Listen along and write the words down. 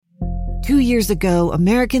2 years ago,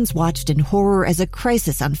 Americans watched in horror as a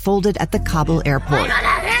crisis unfolded at the Kabul airport.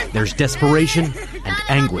 There's desperation and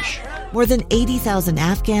anguish. More than 80,000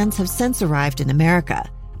 Afghans have since arrived in America,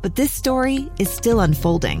 but this story is still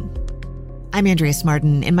unfolding. I'm Andrea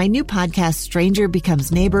Martin. In my new podcast, Stranger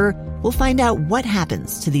Becomes Neighbor, we'll find out what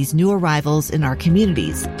happens to these new arrivals in our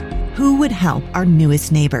communities. Who would help our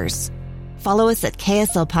newest neighbors? Follow us at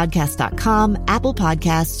kslpodcast.com, Apple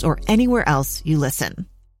Podcasts, or anywhere else you listen.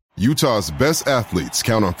 Utah's best athletes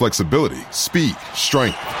count on flexibility, speed,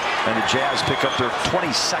 strength. And the Jazz pick up their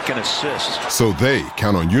 22nd assist. So they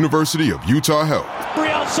count on University of Utah Health.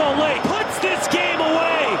 Real Soleil puts this game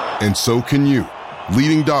away. And so can you.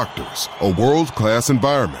 Leading doctors, a world-class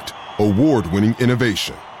environment, award-winning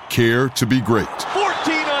innovation, care to be great.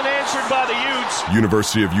 14 unanswered by the Utes.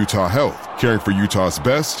 University of Utah Health, caring for Utah's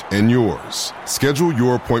best and yours. Schedule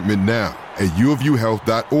your appointment now at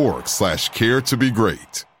uofuhealth.org/care to be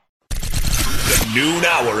great. The noon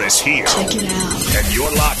hour is here. Check it out. And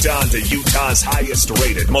you're locked on to Utah's highest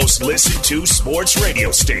rated, most listened to sports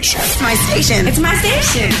radio station. It's my station. It's my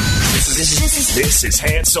station. This is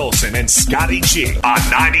Hans Olsen and Scotty G on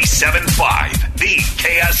 97.5, the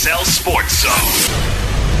KSL Sports Zone.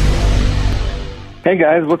 Hey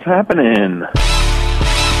guys, what's happening?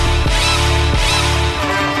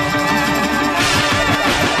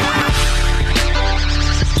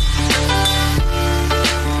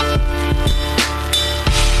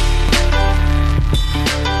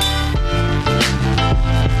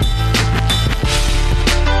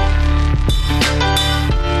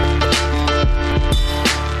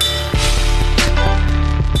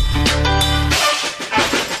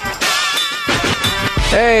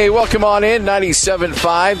 Hey, welcome on in,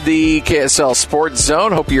 97.5, the KSL Sports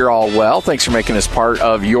Zone. Hope you're all well. Thanks for making us part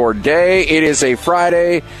of your day. It is a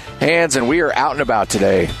Friday, Hans, and we are out and about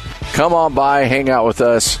today. Come on by, hang out with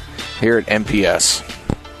us here at MPS.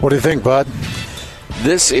 What do you think, bud?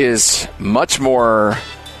 This is much more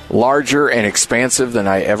larger and expansive than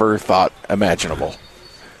I ever thought imaginable.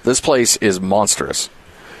 This place is monstrous.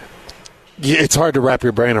 Yeah, it's hard to wrap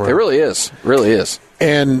your brain around. It really is. It really is.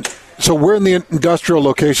 And so we're in the industrial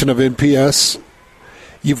location of NPS.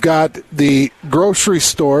 You've got the grocery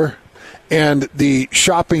store and the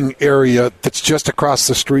shopping area that's just across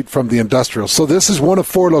the street from the industrial. So this is one of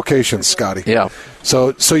 4 locations, Scotty. Yeah.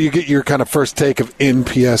 So you get your kind of first take of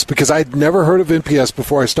NPS, because I'd never heard of NPS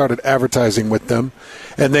before I started advertising with them,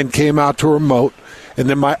 and then came out to remote, and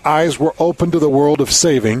then my eyes were open to the world of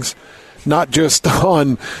savings. Not just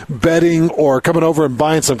on betting or coming over and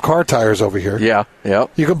buying some car tires over here. Yeah, yeah.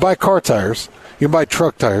 You can buy car tires. You can buy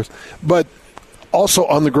truck tires. But also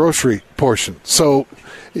on the grocery portion. So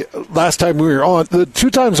last time we were on, the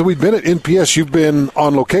 2 times that we've been at NPS, you've been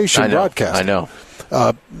on location broadcasting. I know.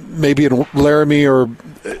 Maybe in Laramie or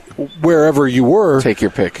wherever you were. Take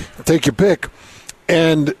your pick.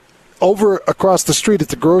 And over across the street at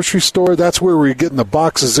the grocery store, that's where we were getting the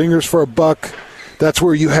box of Zingers for $1. That's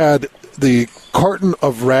where you had the carton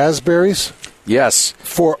of raspberries. Yes.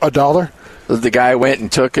 For $1. The guy went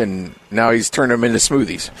and took, and now he's turning them into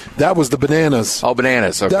smoothies. That was the bananas. Oh,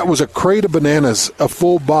 bananas. Okay. That was a crate of bananas, a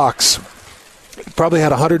full box. Probably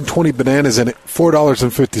had 120 bananas in it,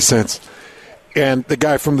 $4.50. And the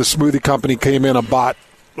guy from the smoothie company came in and bought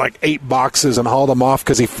like 8 boxes and hauled them off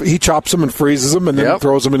because he chops them and freezes them and then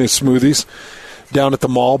throws them in his smoothies down at the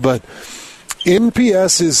mall. But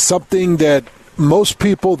NPS is something that most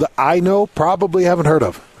people that I know probably haven't heard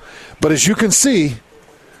of. But as you can see,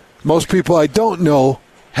 most people I don't know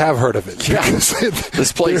have heard of it. Yeah.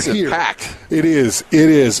 This place is packed. It is.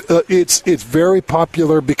 It's very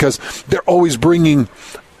popular because they're always bringing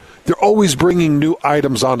new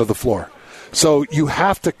items onto the floor. So you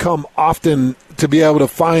have to come often to be able to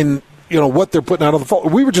find, what they're putting out on the floor.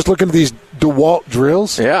 We were just looking at these DeWalt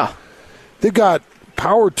drills. Yeah. They've got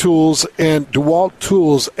power tools and DeWalt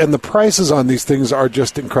tools, and the prices on these things are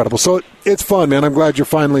just incredible. So it's fun, man. I'm glad you're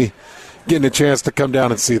finally getting a chance to come down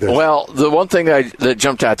and see this. Well, the one thing that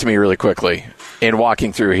jumped out to me really quickly in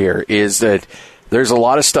walking through here is that there's a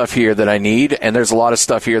lot of stuff here that I need, and there's a lot of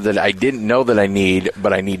stuff here that I didn't know that I need,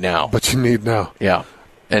 but I need now. But you need now. Yeah.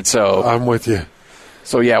 And so I'm with you.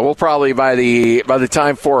 So yeah, we'll probably by the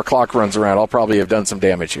time 4 o'clock runs around, I'll probably have done some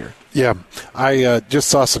damage here. Yeah. I just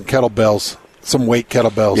saw some kettlebells. Some weight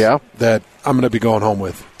kettlebells that I'm going to be going home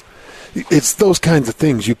with. It's those kinds of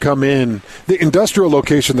things. You come in, the industrial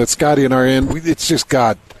location that Scotty and I are in, it's just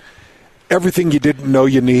got everything you didn't know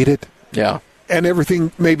you needed. Yeah. And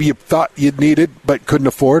everything maybe you thought you'd needed but couldn't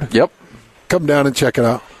afford. Yep. Come down and check it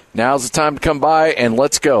out. Now's the time to come by, and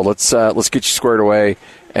let's go. Let's get you squared away,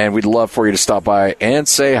 and we'd love for you to stop by and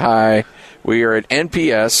say hi. We are at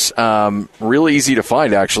NPS. Really easy to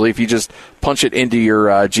find, actually, if you just punch it into your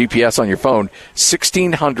GPS on your phone.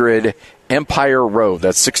 1600 Empire Road.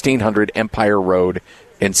 That's 1600 Empire Road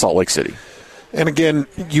in Salt Lake City. And again,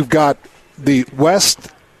 you've got the west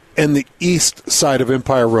and the east side of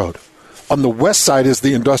Empire Road. On the west side is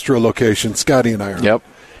the industrial location, Scotty and I are. Yep.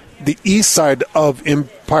 The east side of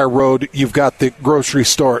Empire Road, you've got the grocery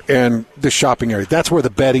store and the shopping area. That's where the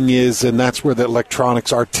bedding is, and that's where the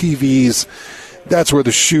electronics are, TVs. That's where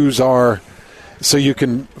the shoes are. So you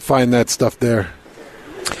can find that stuff there.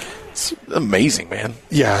 It's amazing, man.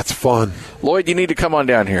 Yeah, it's fun. Lloyd, you need to come on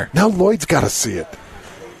down here. Now Lloyd's got to see it.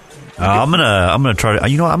 I'm gonna try to.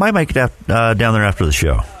 I might make it down there after the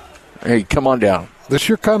show. Hey, come on down. This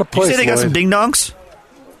your kind of place. You say they got some ding dongs?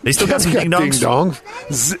 They still got some ding dongs? Ding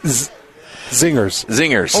dongs. Zingers.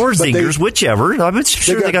 Or zingers, whichever. I'm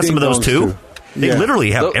sure they got some of those too. They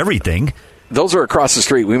literally have everything. Those are across the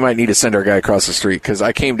street. We might need to send our guy across the street because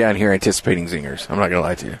I came down here anticipating zingers. I'm not going to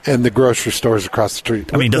lie to you. And the grocery stores across the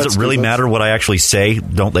street. I mean, does it really matter what I actually say?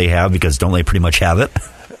 Don't they have? Because don't they pretty much have it?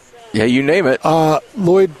 Yeah, you name it.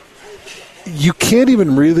 Lloyd, you can't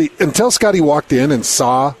even really, until Scotty walked in and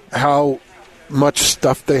saw how much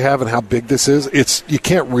stuff they have and how big this is, you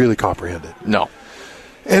can't really comprehend it. No.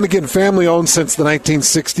 And again, family owned since the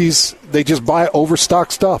 1960s. They just buy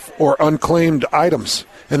overstock stuff or unclaimed items.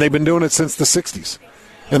 And they've been doing it since the 60s.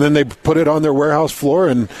 And then they put it on their warehouse floor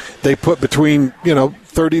and they put between,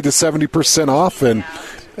 30 to 70% off and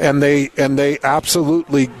they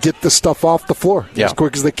absolutely get the stuff off the floor as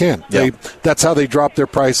quick as they can. Yeah. That's how they drop their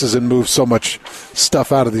prices and move so much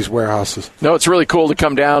stuff out of these warehouses. No, it's really cool to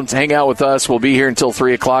come down, hang out with us. We'll be here until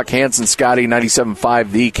 3 o'clock. Hans and Scotty,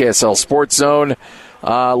 97.5, the KSL Sports Zone.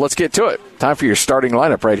 Let's get to it. Time for your starting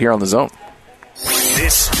lineup right here on the Zone.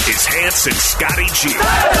 This is Hans and Scotty G.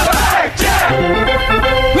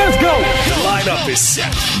 Let's go. The lineup is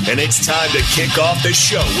set, and it's time to kick off the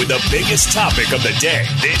show with the biggest topic of the day.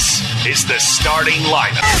 This is the starting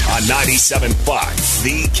lineup on 97.5,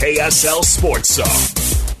 the KSL Sports Zone.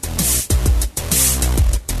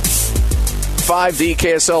 5, the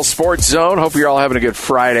KSL Sports Zone. Hope you're all having a good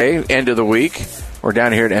Friday, end of the week. We're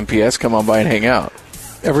down here at NPS. Come on by and hang out.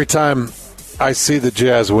 Every time I see the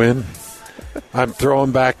Jazz win, I'm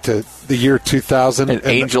throwing back to the year 2000. An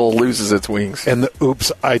angel loses its wings. And the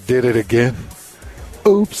oops, I did it again.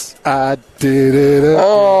 Oops, I did it again.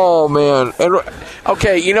 Oh, man.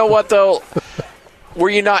 Okay, you know what, though? Were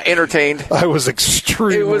you not entertained? I was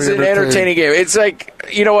extremely It was an entertaining game. It's like,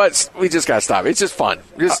 you know what? We just got to stop. It's just fun.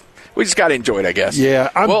 We just got to enjoy it, I guess. Yeah,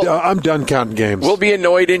 I'm done counting games. We'll be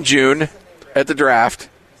annoyed in June at the draft.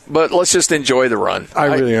 But let's just enjoy the run. I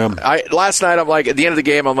really am. Last night, I'm like, at the end of the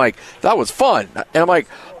game, I'm like, that was fun. And I'm like,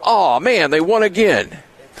 oh, man, they won again.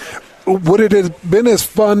 Would it have been as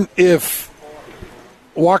fun if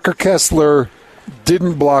Walker Kessler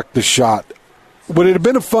didn't block the shot? Would it have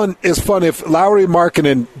been as fun if Lauri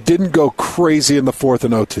Markkanen didn't go crazy in the fourth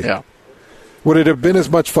and OT? Yeah. Would it have been as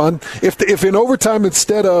much fun? If in overtime,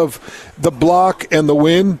 instead of the block and the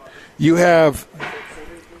win, you have...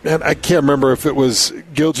 And I can't remember if it was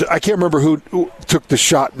Gilge. I can't remember who took the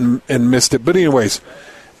shot and missed it. But anyways,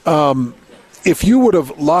 if you would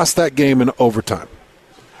have lost that game in overtime,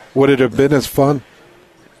 would it have been as fun?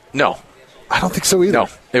 No. I don't think so either. No,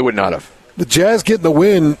 they would not have. The Jazz getting the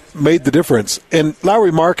win made the difference. And Lauri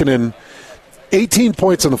Markkanen, 18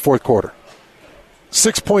 points in the fourth quarter,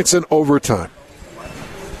 6 points in overtime.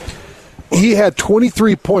 He had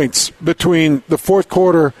 23 points between the fourth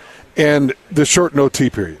quarter and the short OT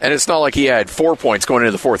period. And it's not like he had 4 points going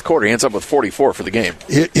into the fourth quarter. He ends up with 44 for the game.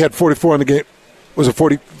 He had 44 in the game. Was it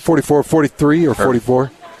 44, 43, or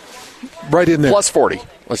 44? Right in there. Plus 40.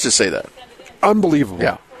 Let's just say that. Unbelievable.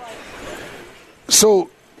 Yeah. So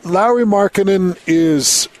Lauri Markkanen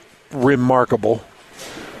is remarkable.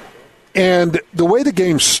 And the way the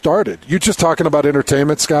game started, you're just talking about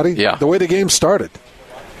entertainment, Scotty? Yeah. The way the game started,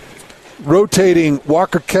 rotating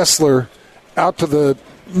Walker Kessler out to the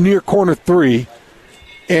near corner three,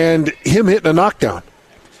 and him hitting a knockdown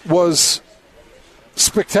was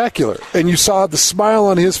spectacular. And you saw the smile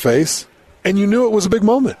on his face, and you knew it was a big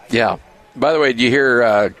moment. Yeah. By the way, do you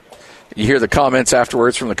hear the comments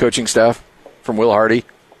afterwards from the coaching staff, from Will Hardy?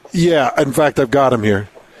 Yeah. In fact, I've got him here.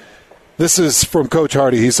 This is from Coach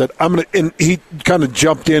Hardy. He said, and he kind of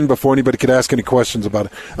jumped in before anybody could ask any questions about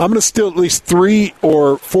it. I'm going to steal at least 3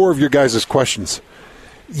 or 4 of your guys' questions.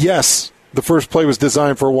 Yes, the first play was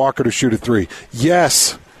designed for Walker to shoot a 3.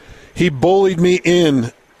 Yes, he bullied me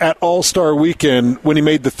in at All-Star Weekend when he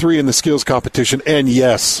made the 3 in the skills competition. And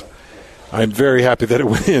yes, I'm very happy that it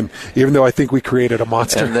went in, even though I think we created a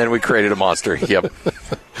monster. And then we created a monster, yep.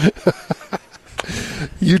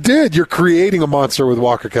 You did. You're creating a monster with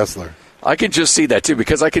Walker Kessler. I can just see that, too,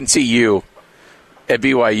 because I can see you at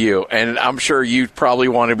BYU, and I'm sure you probably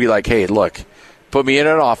want to be like, hey, look, put me in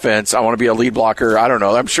an offense. I want to be a lead blocker. I don't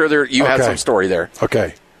know. I'm sure you had some story there.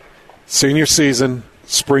 Okay. Senior season,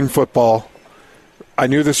 spring football. I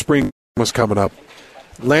knew the spring was coming up.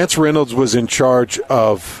 Lance Reynolds was in charge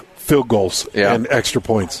of field goals and extra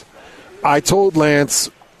points. I told Lance,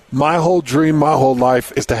 my whole dream, my whole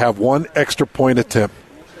life is to have one extra point attempt.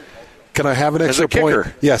 Can I have an extra point?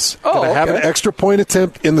 Yes. Can I have an extra point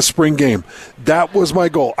attempt in the spring game? That was my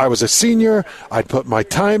goal. I was a senior. I'd put my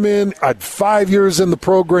time in. I'd 5 years in the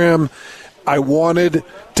program. I wanted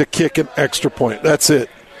to kick an extra point. That's it.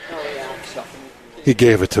 He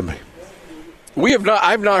gave it to me.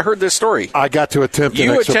 I've not heard this story. I got to attempt an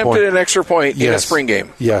You extra point. attempted an extra point in a spring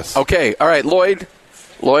game. Yes. Okay. All right, Lloyd,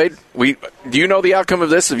 do you know the outcome of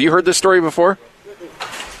this? Have you heard this story before?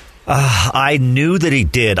 I knew that he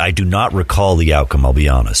did. I do not recall the outcome, I'll be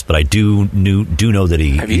honest. But I do know that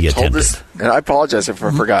he attempted. This? And I apologize if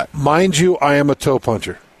I forgot. Mind you, I am a toe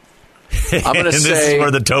puncher. I'm going to say... This is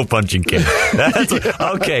where the toe punching came.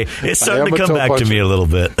 Okay. It's starting to come back to me a little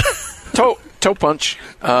bit. Toe punch.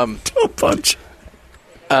 Toe punch.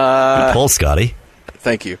 Good pull, Scotty.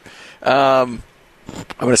 Thank you. I'm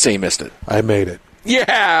going to say you missed it. I made it.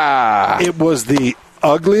 Yeah! It was the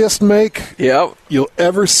ugliest make you'll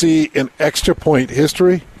ever see in extra point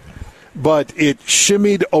history, but it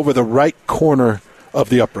shimmied over the right corner of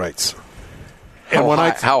the uprights.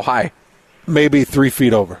 How high? Maybe 3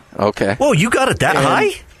 feet over. Okay. Whoa, you got it that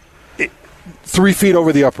high? 3 feet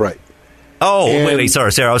over the upright. Oh, wait,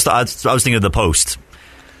 sorry. I was thinking of the post.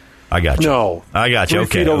 I got you. No. I got you. 3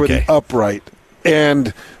 Okay. feet over the upright.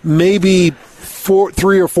 And maybe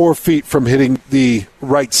 3 or 4 feet from hitting the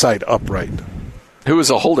right side upright. Who was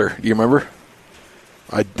a holder? Do you remember?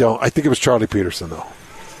 I don't. I think it was Charlie Peterson, though.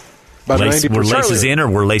 About 90%. Were laces in or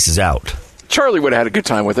were laces out? Charlie would have had a good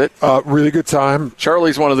time with it. Really good time.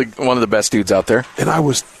 Charlie's one of the best dudes out there. And I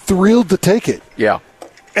was thrilled to take it. Yeah.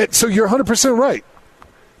 And so you're 100% right.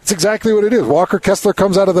 It's exactly what it is. Walker Kessler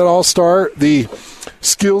comes out of that All-Star, the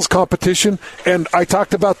skills competition. And I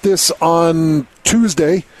talked about this on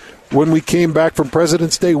Tuesday when we came back from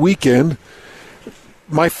President's Day weekend.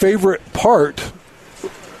 My favorite part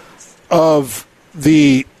of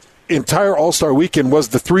the entire All-Star weekend was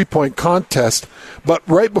the three-point contest. But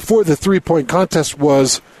right before the three-point contest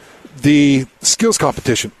was the skills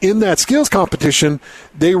competition. In that skills competition,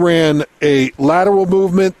 they ran a lateral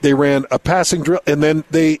movement, they ran a passing drill, and then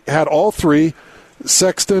they had all three,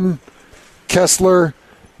 Sexton, Kessler,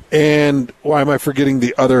 and why am I forgetting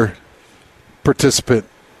the other participant?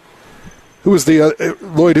 Who was the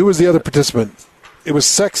Lloyd, who was the other participant? It was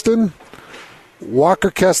Sexton, Walker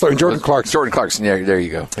Kessler, and Jordan Clarkson. Jordan Clarkson, yeah, there you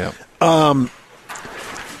go. Yeah.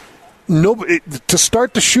 To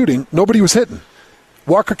start the shooting, nobody was hitting.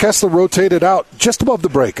 Walker Kessler rotated out just above the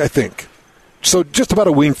break, I think. So just about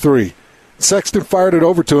a wing three. Sexton fired it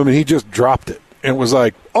over to him, and he just dropped it. And it was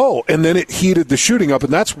like, oh, and then it heated the shooting up,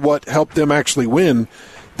 and that's what helped them actually win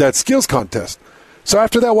that skills contest. So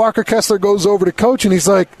after that, Walker Kessler goes over to Coach, and he's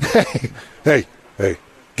like, hey,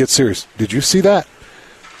 get serious. Did you see that?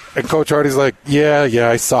 And Coach Hardy's like, yeah,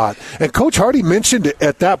 I saw it. And Coach Hardy mentioned it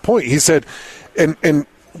at that point. He said, and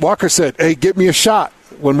Walker said, hey, get me a shot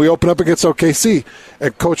when we open up against OKC.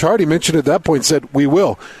 And Coach Hardy mentioned at that point, said, we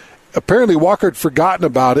will. Apparently Walker had forgotten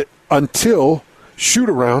about it until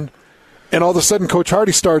shoot-around, and all of a sudden Coach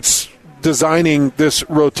Hardy starts designing this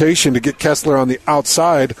rotation to get Kessler on the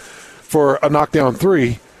outside for a knockdown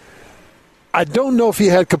three. I don't know if he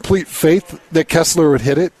had complete faith that Kessler would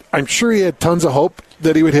hit it. I'm sure he had tons of hope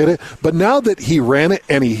that he would hit it. But now that he ran it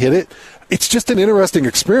and he hit it, it's just an interesting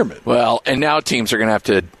experiment. Well, and now teams are going to have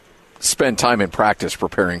to spend time in practice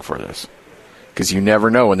preparing for this because you never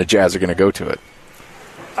know when the Jazz are going to go to it.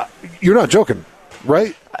 You're not joking,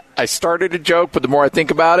 right? I started a joke, but the more I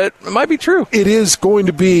think about it, it might be true. It is going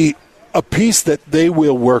to be a piece that they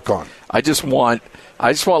will work on. I just want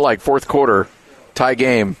like fourth quarter, tie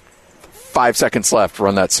game, 5 seconds left,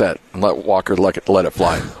 run that set, and let Walker let it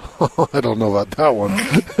fly. I don't know about that one.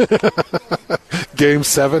 Game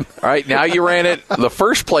 7. All right, now you ran it the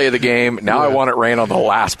first play of the game. Now I want it ran on the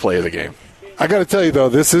last play of the game. I got to tell you, though,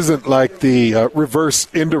 this isn't like the reverse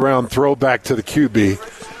end-around throwback to the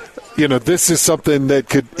QB. You know, this is something that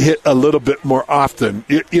could hit a little bit more often.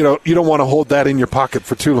 You don't want to hold that in your pocket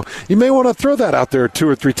for too long. You may want to throw that out there 2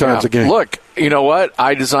 or 3 times a game. Look, you know what?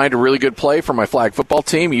 I designed a really good play for my flag football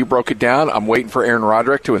team. You broke it down. I'm waiting for Aaron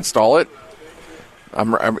Roderick to install it.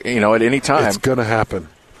 I'm at any time. It's going to happen.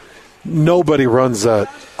 Nobody runs an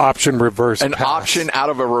option reverse An pass. option out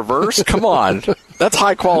of a reverse? Come on. That's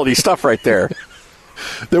high-quality stuff right there.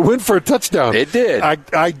 That went for a touchdown. It did.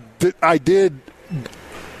 I did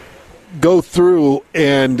go through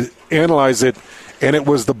and analyze it, and it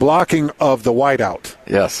was the blocking of the wideout.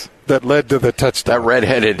 Yes. That led to the touchdown. That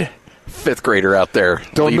redheaded fifth grader out there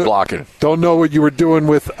blocking. Don't know what you were doing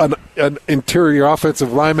with an interior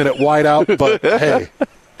offensive lineman at wideout, but hey,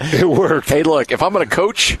 it worked. Hey, look, if I'm going to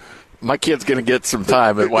coach, my kid's going to get some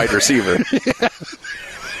time at wide receiver.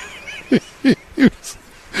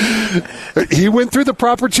 He went through the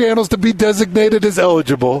proper channels to be designated as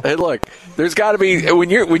eligible. Hey, look, there's got to be when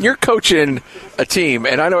you're coaching a team,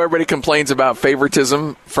 and I know everybody complains about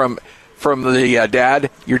favoritism from the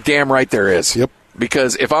dad. You're damn right there is. Yep.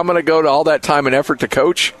 Because if I'm going to go to all that time and effort to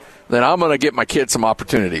coach, then I'm going to get my kids some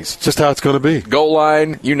opportunities. Just how it's going to be. Goal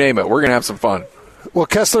line, you name it. We're going to have some fun. Well,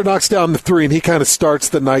 Kessler knocks down the 3, and he kind of starts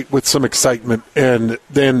the night with some excitement, and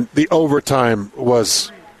then the overtime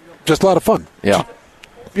was just a lot of fun. Yeah.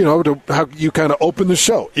 You know, how you kind of open the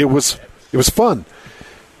show. It was fun.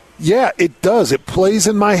 Yeah, it does. It plays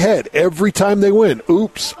in my head every time they win.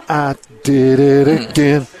 Oops, I did it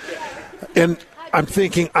again. And I'm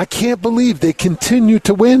thinking, I can't believe they continue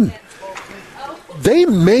to win. They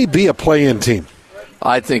may be a play-in team.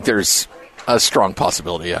 I think there's a strong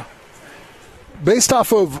possibility, yeah. Based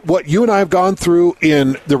off of what you and I have gone through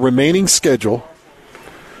in the remaining schedule,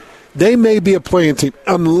 they may be a play-in team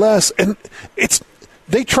unless, and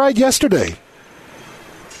they tried yesterday.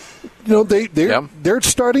 You know, they're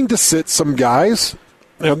starting to sit some guys.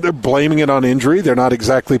 You know, they're blaming it on injury. They're not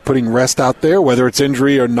exactly putting rest out there, whether it's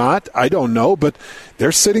injury or not. I don't know, but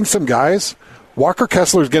they're sitting some guys. Walker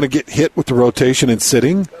Kessler is going to get hit with the rotation and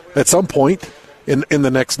sitting at some point in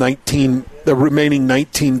the remaining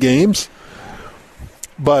 19 games.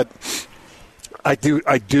 But I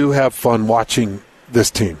do have fun watching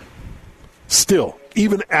this team. Still,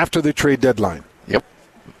 even after the trade deadline. Yep.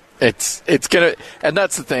 It's gonna, and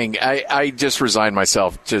that's the thing. I just resigned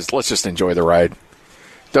myself. Let's just enjoy the ride.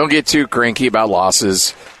 Don't get too cranky about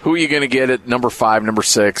losses. Who are you going to get at number 5, number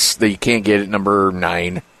 6 that you can't get at number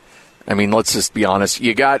 9? I mean, let's just be honest.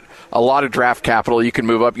 You got a lot of draft capital. You can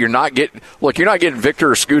move up. You're not getting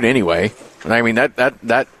Victor or Scoot anyway. I mean,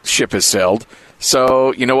 that ship has sailed.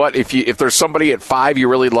 So you know what? If there's somebody at 5 you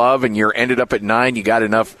really love and you're ended up at 9, you got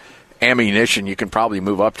enough ammunition. You can probably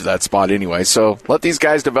move up to that spot anyway. So let these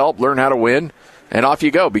guys develop, learn how to win, and off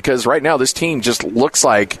you go. Because right now this team just looks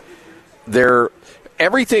like they're.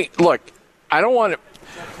 Everything. Look, I don't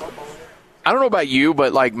know about you,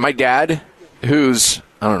 but like my dad, who's,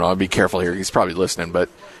 I don't know, I'll be careful here. He's probably listening, but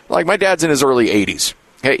like my dad's in his early 80s.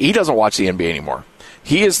 Okay, he doesn't watch the NBA anymore.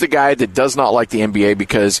 He is the guy that does not like the NBA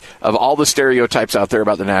because of all the stereotypes out there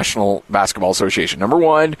about the National Basketball Association. Number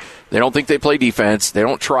one, they don't think they play defense. They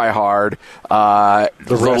don't try hard. The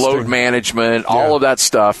load management, all of that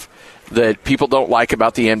stuff that people don't like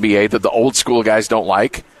about the NBA, that the old school guys don't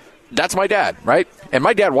like. That's my dad, right? And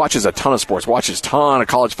my dad watches a ton of sports, watches a ton of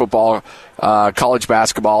college football, college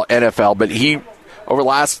basketball, NFL, but he, over the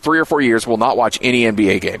last 3 or 4 years, will not watch any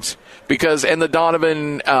NBA games. Because, and the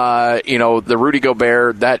Donovan, the Rudy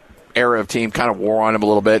Gobert, that era of team kind of wore on him a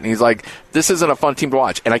little bit. And he's like, this isn't a fun team to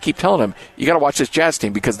watch. And I keep telling him, you got to watch this Jazz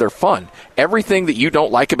team because they're fun. Everything that you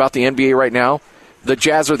don't like about the NBA right now, the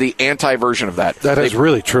Jazz are the anti-version of that. That is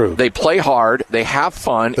really true. They play hard. They have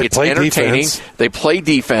fun. It's entertaining. Defense. They play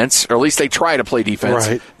defense, or at least they try to play defense.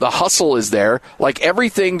 Right. The hustle is there. Like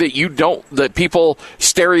everything that people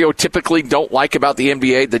stereotypically don't like about the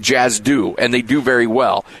NBA, the Jazz do, and they do very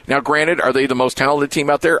well. Now, granted, are they the most talented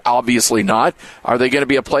team out there? Obviously not. Are they going to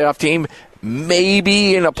be a playoff team?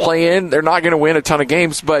 Maybe in a play-in. They're not going to win a ton of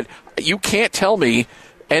games, but you can't tell me.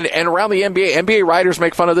 And around the NBA writers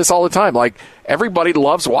make fun of this all the time. Like, everybody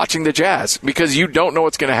loves watching the Jazz because you don't know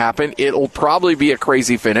what's going to happen. It'll probably be a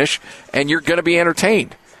crazy finish, and you're going to be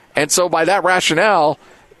entertained. And so by that rationale,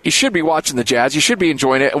 you should be watching the Jazz. You should be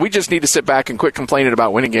enjoying it. And we just need to sit back and quit complaining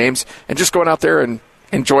about winning games and just going out there and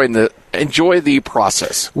enjoy the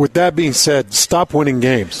process. With that being said, stop winning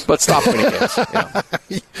games. But stop winning games.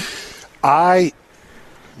 Yeah. I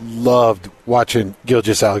loved watching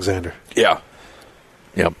Gilgeous-Alexander. Yeah.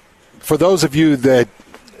 Yep. For those of you that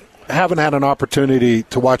haven't had an opportunity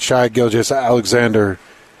to watch Shai Gilgeous-Alexander,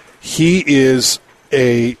 he is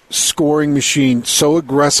a scoring machine, so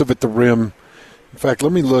aggressive at the rim. In fact,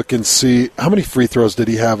 let me look and see. How many free throws did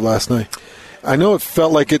he have last night? I know it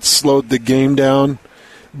felt like it slowed the game down,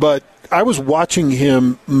 but I was watching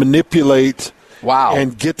him manipulate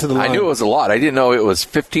and get to the line. I knew it was a lot. I didn't know it was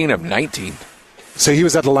 15 of 19. So he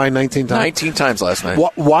was at the line 19 times? 19 times last night.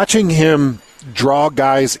 Watching him draw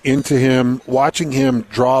guys into him, watching him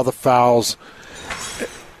draw the fouls,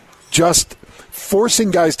 just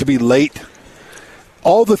forcing guys to be late,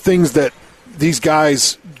 all the things that these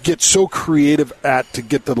guys get so creative at to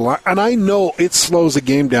get to the line. And I know it slows the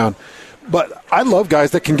game down, but I love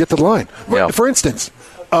guys that can get to the line. Yeah. For instance,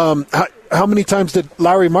 how many times did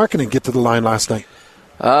Lauri Markkanen get to the line last night?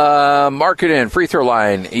 Markkanen, free throw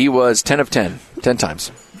line, he was 10 of 10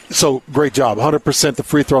 times. So, great job. 100% the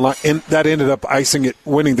free throw line. And that ended up icing it,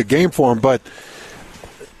 winning the game for him. But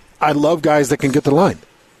I love guys that can get to the line.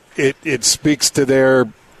 It speaks to their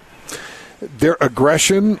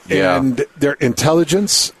aggression and their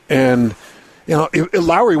intelligence. And,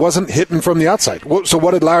 Lowry wasn't hitting from the outside. So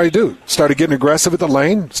what did Lowry do? Started getting aggressive at the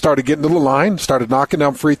lane, started getting to the line, started knocking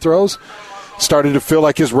down free throws, started to feel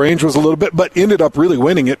like his range was a little bit, but ended up really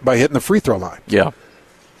winning it by hitting the free throw line. Yeah.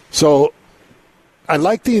 So I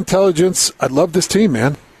like the intelligence. I love this team,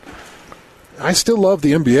 man. I still love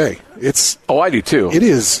the NBA. I do too. It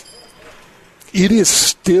is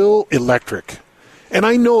still electric. And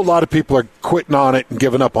I know a lot of people are quitting on it and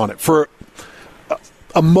giving up on it for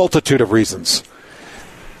a multitude of reasons.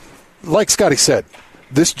 Like Scotty said,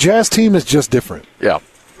 this Jazz team is just different. Yeah.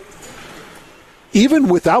 Even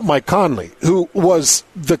without Mike Conley, who was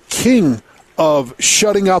the king of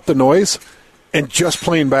shutting out the noise and just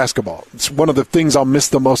playing basketball. It's one of the things I'll miss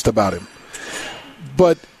the most about him.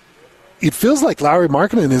 But it feels like Lauri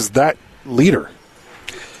Markkanen is that leader.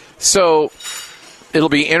 So it'll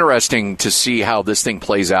be interesting to see how this thing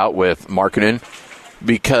plays out with Markkanen,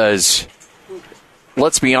 because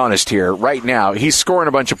let's be honest here. Right now, he's scoring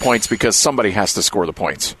a bunch of points because somebody has to score the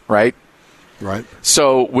points, right? Right.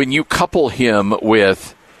 So when you couple him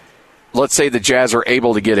with, let's say the Jazz are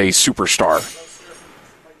able to get a superstar,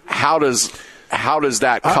 how does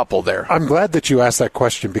that couple there? I'm glad that you asked that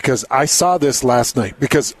question, because I saw this last night,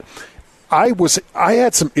 because I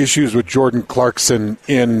had some issues with Jordan Clarkson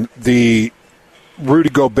in the Rudy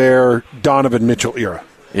Gobert, Donovan Mitchell era.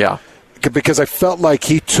 Yeah. Because I felt like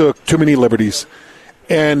he took too many liberties.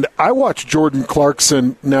 And I watch Jordan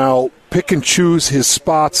Clarkson now pick and choose his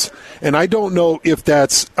spots, and I don't know if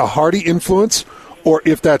that's a Hardy influence or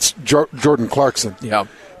if that's Jordan Clarkson. Yeah.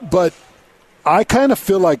 But I kind of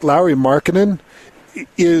feel like Lauri Markkanen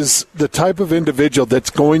is the type of individual that's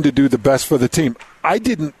going to do the best for the team. I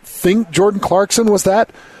didn't think Jordan Clarkson was that,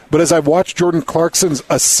 but as I've watched Jordan Clarkson's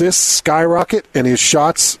assists skyrocket and his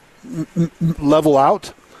shots level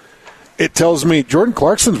out, it tells me Jordan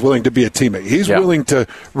Clarkson's willing to be a teammate. He's willing to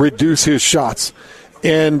reduce his shots.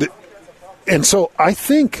 And so I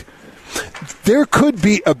think there could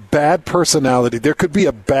be a bad personality. There could be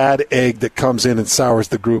a bad egg that comes in and sours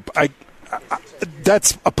the group.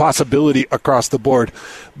 That's a possibility across the board.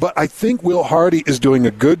 But I think Will Hardy is doing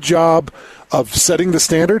a good job of setting the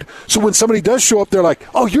standard. So when somebody does show up, they're like,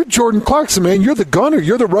 oh, you're Jordan Clarkson, man. You're the gunner.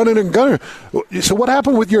 You're the running and gunner. So what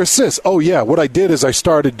happened with your assists? Oh, yeah, what I did is I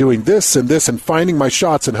started doing this and finding my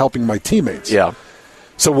shots and helping my teammates. Yeah.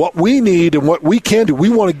 So what we need and what we can do, we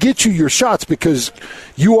want to get you your shots because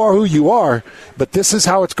you are who you are, but this is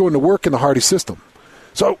how it's going to work in the Hardy system.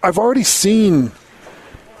 So I've already seen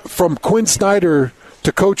from Quinn Snyder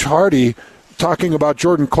to Coach Hardy talking about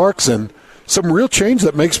Jordan Clarkson some real change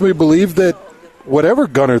that makes me believe that whatever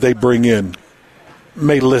gunner they bring in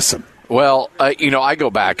may listen. Well, I go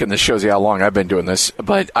back, and this shows you how long I've been doing this,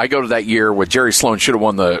 but I go to that year where Jerry Sloan should have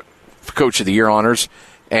won the Coach of the Year honors,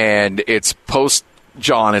 and it's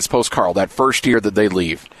post-John, it's post-Carl, that first year that they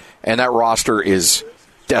leave, and that roster is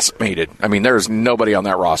decimated. I mean, there's nobody on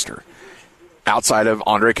that roster outside of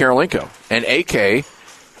Andre Karolinko. And AK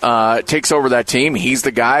takes over that team. He's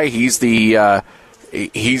the guy. He's the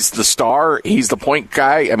star. He's the point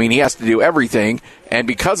guy. I mean, he has to do everything. And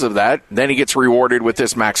because of that, then he gets rewarded with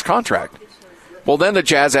this max contract. Well, then the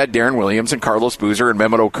Jazz had Darren Williams and Carlos Boozer and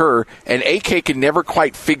Mehmet Okur, and AK could never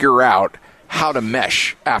quite figure out how to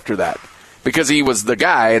mesh after that. Because he was the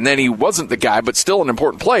guy, and then he wasn't the guy, but still an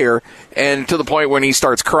important player, and to the point when he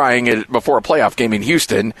starts crying before a playoff game in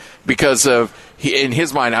Houston because of, in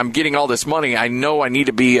his mind, I'm getting all this money. I know I need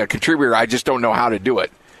to be a contributor. I just don't know how to do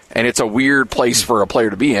it. And it's a weird place for a player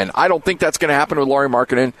to be in. I don't think that's going to happen with Lauri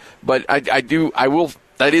Markkanen, but I will.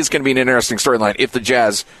 That is going to be an interesting storyline if the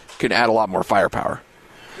Jazz can add a lot more firepower.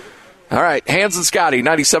 All right, Hans and Scotty,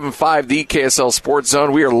 97.5, the KSL Sports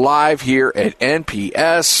Zone. We are live here at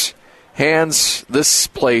NPS. Hans, this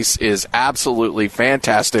place is absolutely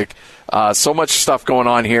fantastic. So much stuff going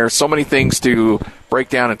on here, so many things to break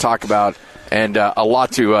down and talk about, and a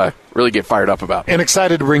lot to really get fired up about. And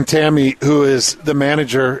excited to bring Tammy, who is the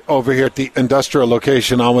manager over here at the industrial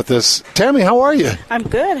location, on with us. Tammy, how are you? I'm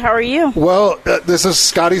good. How are you? Well, this is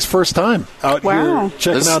Scotty's first time out here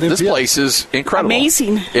checking out NPS. This place is incredible.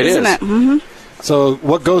 Amazing, isn't it? Mm-hmm. So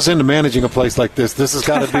what goes into managing a place like this? This has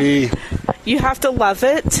got to be... You have to love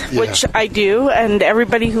it, which I do, and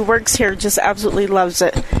everybody who works here just absolutely loves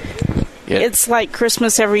it. Yeah. It's like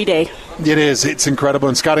Christmas every day. It is. It's incredible.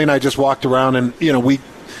 And Scotty and I just walked around, and, we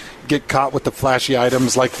get caught with the flashy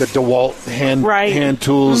items like the DeWalt hand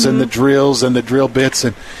tools and the drills and the drill bits.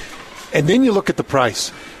 And then you look at the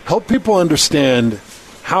price. Help people understand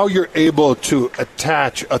how you're able to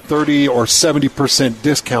attach a 30 or 70%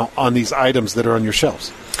 discount on these items that are on your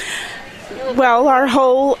shelves. Well, our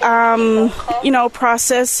whole,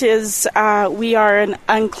 process is we are an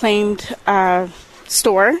unclaimed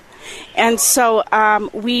store. And so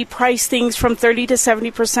we price things from 30 to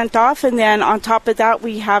 70% off. And then on top of that,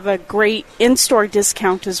 we have a great in-store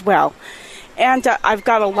discount as well. And I've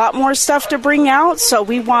got a lot more stuff to bring out. So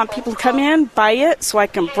we want people to come in, buy it, so I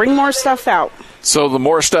can bring more stuff out. So the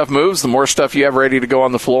more stuff moves, the more stuff you have ready to go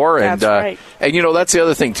on the floor. That's right. And, that's the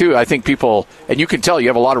other thing, too. I think people, and you can tell you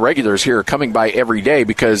have a lot of regulars here coming by every day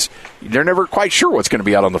because they're never quite sure what's going to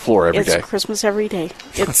be out on the floor every day. It's Christmas every day.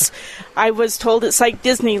 I was told it's like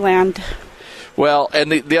Disneyland. Well,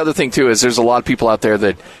 and the other thing, too, is there's a lot of people out there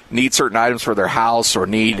that need certain items for their house or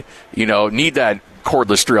need that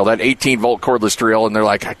cordless drill, that 18-volt cordless drill, and they're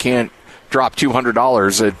like, I can't drop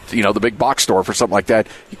 $200 at the big box store for something like that.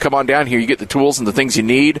 You come on down here, you get the tools and the things you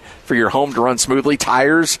need for your home to run smoothly.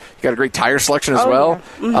 Tires, you got a great tire selection as well,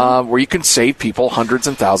 where you can save people hundreds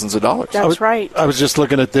and thousands of dollars. That's right. I was just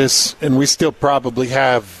looking at this, and we still probably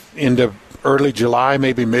have into early July,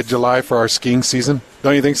 maybe mid-July for our skiing season.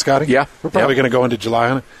 Don't you think, Scotty? Yeah. We're probably going to go into July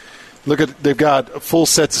on it. They've got full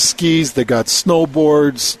sets of skis, they've got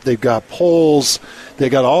snowboards, they've got poles, they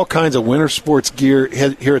got all kinds of winter sports gear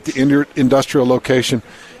here at the industrial location.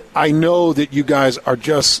 I know that you guys are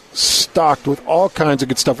just stocked with all kinds of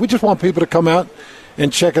good stuff. We just want people to come out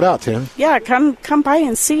and check it out, Tim. Yeah, come by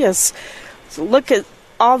and see us. So look at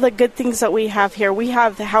all the good things that we have here. We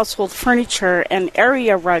have the household furniture and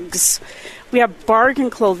area rugs. We have bargain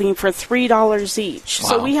clothing for $3 each. Wow.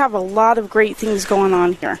 So we have a lot of great things going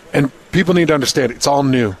on here. And people need to understand it's all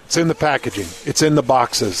new. It's in the packaging. It's in the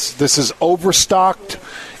boxes. This is overstocked.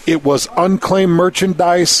 It was unclaimed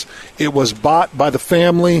merchandise. It was bought by the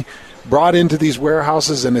family, brought into these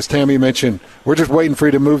warehouses. And as Tammy mentioned, we're just waiting for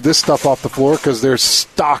you to move this stuff off the floor because there's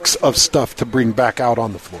stocks of stuff to bring back out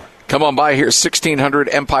on the floor. Come on by here, 1600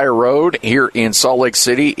 Empire Road here in Salt Lake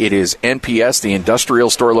City. It is NPS, the industrial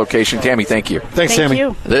store location. Tammy, thank you. Thanks, Tammy.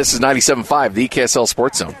 You. This is 97.5, the KSL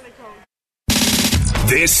Sports Zone.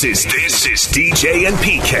 This is DJ and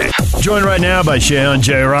PK. Joined right now by Shehan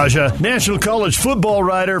Jayaraja, National College football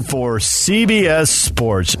writer for CBS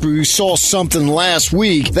Sports. We saw something last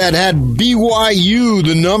week that had BYU,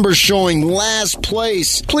 the numbers showing last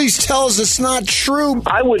place. Please tell us it's not true.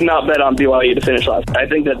 I would not bet on BYU to finish last. I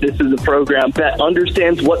think that this is a program that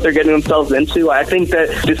understands what they're getting themselves into. I think that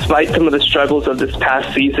despite some of the struggles of this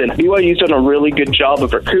past season, BYU's done a really good job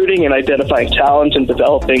of recruiting and identifying talent and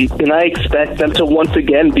developing, and I expect them to once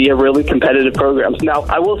again be a really competitive program. Now,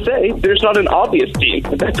 I will say there's not an obvious team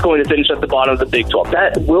that's going to finish at the bottom of the Big 12.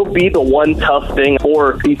 That will be the one tough thing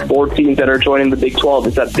for these 4 teams that are joining the Big 12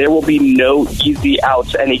 is that there will be no easy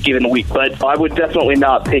outs any given week. But I would definitely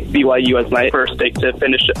not pick BYU as my first pick to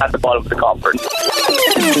finish at the bottom of the conference.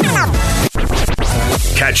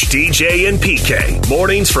 Catch DJ and PK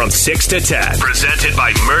mornings from 6 to 10. Presented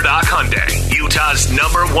by Murdoch Hyundai, Utah's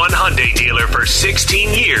 #1 Hyundai dealer for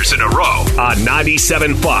 16 years in a row on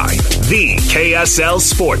 97.5, the KSL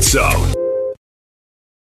Sports Zone.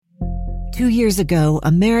 2 years ago,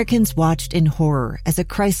 Americans watched in horror as a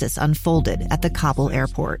crisis unfolded at the Kabul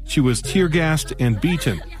airport. She was tear-gassed and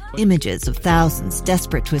beaten. Images of thousands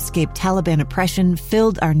desperate to escape Taliban oppression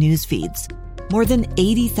filled our news feeds. More than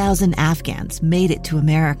 80,000 Afghans made it to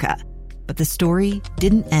America. But the story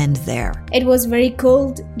didn't end there. It was very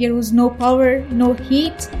cold. There was no power, no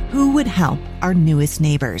heat. Who would help our newest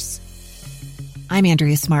neighbors? I'm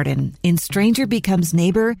Andrea Smartin. In Stranger Becomes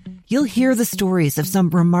Neighbor, you'll hear the stories of some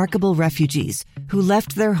remarkable refugees who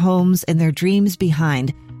left their homes and their dreams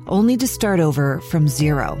behind, only to start over from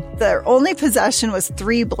zero. Their only possession was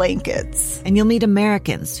 3 blankets. And you'll meet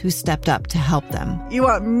Americans who stepped up to help them. You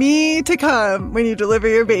want me to come when you deliver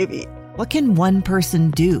your baby. What can one person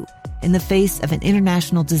do in the face of an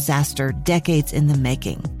international disaster decades in the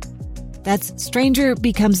making? That's Stranger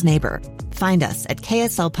Becomes Neighbor. Find us at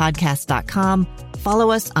kslpodcast.com. Follow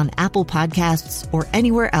us on Apple Podcasts or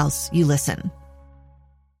anywhere else you listen.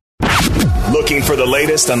 Looking for the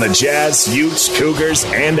latest on the Jazz, Utes, Cougars,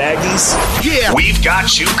 and Aggies? Yeah! We've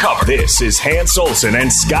got you covered. This is Hans Olsen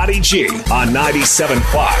and Scotty G on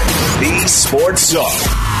 97.5, the Sports Zone.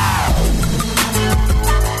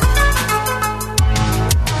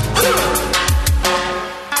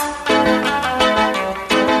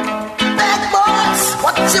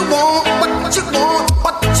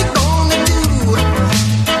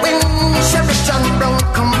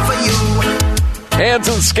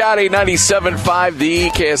 and Scotty, 97.5, the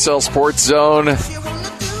KSL Sports Zone.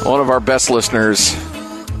 One of our best listeners,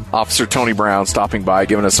 Officer Tony Brown, stopping by,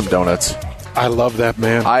 giving us some donuts. I love that,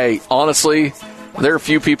 man. I honestly, there are a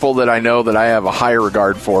few people that I know that I have a higher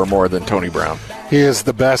regard for more than Tony Brown. He is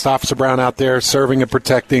the best. Officer Brown out there serving and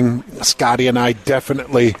protecting. Scotty and I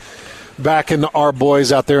definitely backing our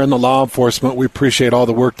boys out there in the law enforcement. We appreciate all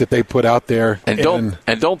the work that they put out there. And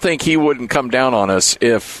don't think he wouldn't come down on us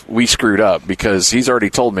if we screwed up, because he's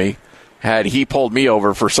already told me, had he pulled me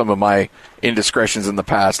over for some of my indiscretions in the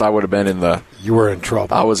past, I would have been in the... You were in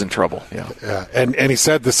trouble. I was in trouble, yeah. And he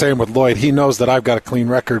said the same with Lloyd. He knows that I've got a clean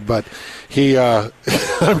record, but he,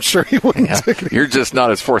 I'm sure he wouldn't take it. You're just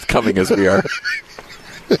not as forthcoming as we are.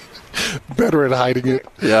 Better at hiding it.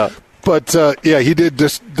 Yeah. But, he did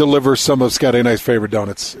just deliver some of Scotty and I's favorite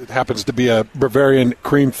donuts. It happens to be a Bavarian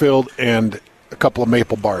cream-filled and a couple of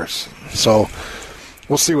maple bars. So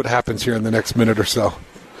we'll see what happens here in the next minute or so.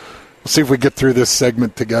 We'll see if we get through this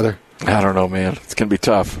segment together. I don't know, man. It's going to be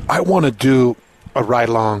tough. I want to do a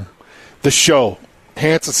ride-along. The show,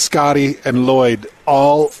 Hanson, Scotty, and Lloyd,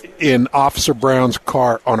 all in Officer Brown's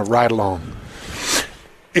car on a ride-along.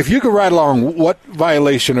 If you could ride along, what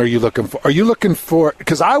violation are you looking for? Are you looking for –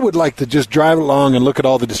 because I would like to just drive along and look at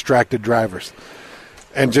all the distracted drivers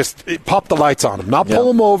and just pop the lights on them, not pull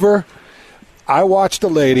them over. I watched a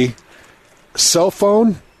lady, cell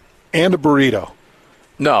phone and a burrito.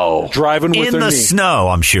 No. Driving with her knee. In the snow,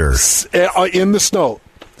 I'm sure. In the snow.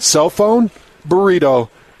 Cell phone, burrito,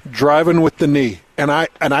 driving with the knee. And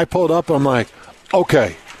I pulled up, I'm like,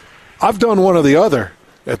 okay, I've done one or the other.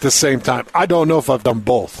 At the same time, I don't know if I've done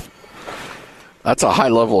both. That's a high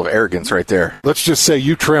level of arrogance right there. Let's just say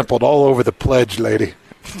you trampled all over the pledge, lady.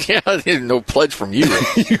 Yeah, no pledge from you.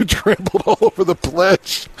 You trampled all over the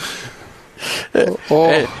pledge. And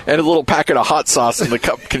a little packet of hot sauce in the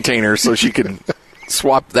cup container so she can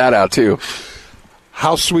swap that out, too.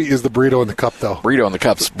 How sweet is the burrito in the cup, though? Burrito in the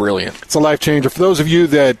cup's brilliant. It's a life changer. For those of you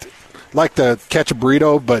that like to catch a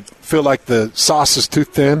burrito but feel like the sauce is too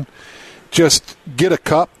thin, just get a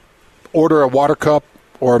cup, order a water cup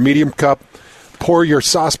or a medium cup, pour your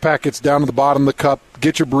sauce packets down to the bottom of the cup,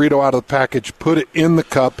 get your burrito out of the package, put it in the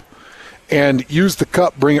cup, and use the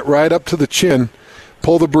cup, bring it right up to the chin,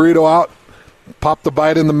 pull the burrito out, pop the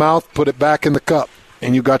bite in the mouth, put it back in the cup,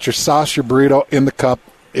 and you got your sauce, your burrito in the cup.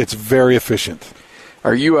 It's very efficient.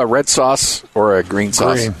 Are you a red sauce or a green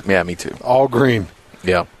sauce? Green. Yeah, me too. All green.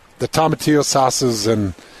 Yeah. The tomatillo sauces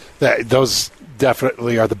and those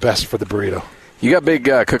definitely are the best for the burrito. You got big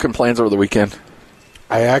cooking plans over the weekend?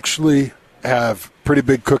 I actually have pretty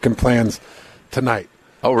big cooking plans tonight.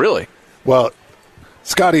 Oh, really? Well,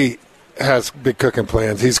 Scotty has big cooking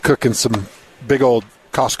plans. He's cooking some big old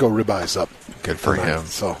Costco ribeyes up. Good for tonight. him.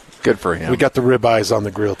 So good for him. We got the ribeyes on the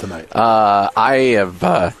grill tonight. I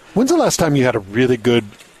have. When's the last time you had a really good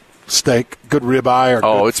steak, good ribeye?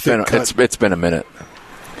 Or it's been a minute.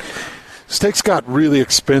 Steaks got really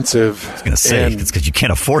expensive. I was going to say, it's because you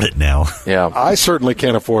can't afford it now. Yeah. I certainly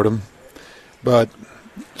can't afford them, but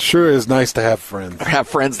sure is nice to have friends. Have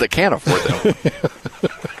friends that can't afford them.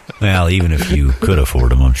 Well, even if you could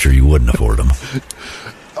afford them, I'm sure you wouldn't afford them.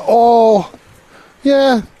 Oh,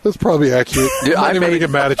 yeah, that's probably accurate. I'm not even going to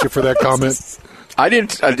get mad at you for that comment.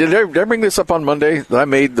 Did I bring this up on Monday that I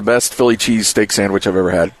made the best Philly cheese steak sandwich I've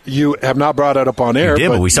ever had? You have not brought it up on air. You did,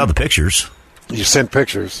 but we saw the pictures. You sent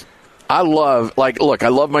pictures. I love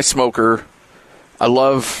my smoker. I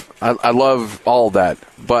love all that,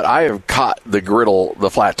 but I have caught the griddle, the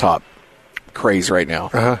flat top craze right now.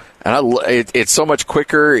 Uh-huh. And it's so much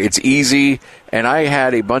quicker. It's easy. And I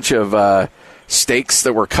had a bunch of steaks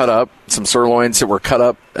that were cut up, some sirloins that were cut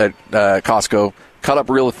up at Costco, cut up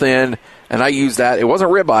real thin, and I used that. It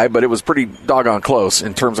wasn't ribeye, but it was pretty doggone close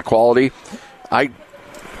in terms of quality. I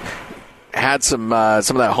had some of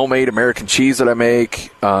that homemade American cheese that I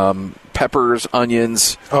make, peppers,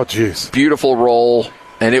 onions. Oh, jeez. Beautiful roll,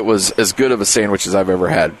 and it was as good of a sandwich as I've ever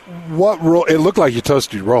had. What roll? It looked like you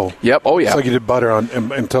toasted roll. Yep. Oh, yeah. It's like you did butter on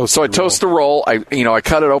and toast. So I toast the roll. I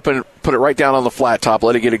cut it open, put it right down on the flat top,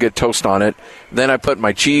 let it get a good toast on it. Then I put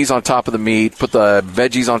my cheese on top of the meat, put the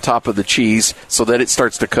veggies on top of the cheese so that it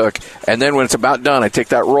starts to cook. And then when it's about done, I take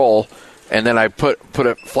that roll, and then I put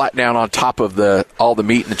it flat down on top of all the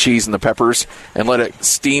meat and the cheese and the peppers and let it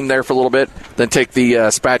steam there for a little bit. Then take the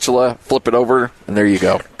spatula, flip it over, and there you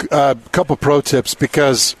go. A couple pro tips,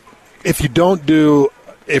 because if you don't do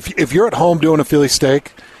 – if you're at home doing a Philly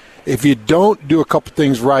steak, if you don't do a couple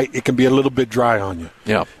things right, it can be a little bit dry on you.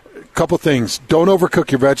 Yeah. A couple things. Don't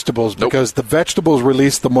overcook your vegetables because the vegetables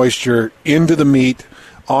release the moisture into the meat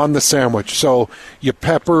on the sandwich. So your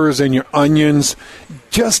peppers and your onions,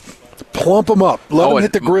 just – Plump them up. Let them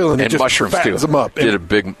hit the grill, and it just mushrooms fattens too. them up.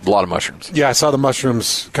 Did a lot of mushrooms. Yeah, I saw the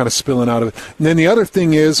mushrooms kind of spilling out of it. And then the other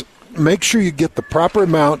thing is, make sure you get the proper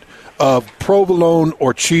amount of provolone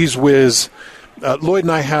or Cheese Whiz. Lloyd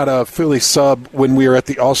and I had a Philly sub when we were at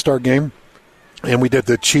the All-Star game, and we did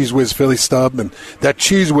the Cheese Whiz Philly sub, and that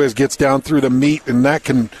Cheese Whiz gets down through the meat, and that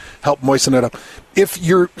can help moisten it up. If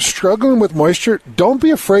you're struggling with moisture, don't be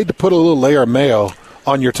afraid to put a little layer of mayo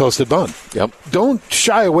on your toasted bun. Yep. Don't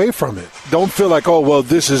shy away from it. Don't feel like, oh, well,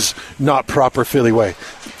 this is not proper Philly way.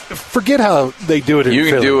 Forget how they do it in Philly.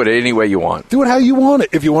 You can do it any way you want. Do it how you want it.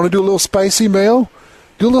 If you want to do a little spicy mayo,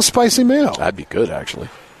 do a little spicy mayo. That'd be good, actually.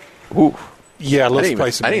 Ooh. Yeah, a little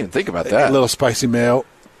spicy mayo. I didn't even think about that. A little spicy mayo.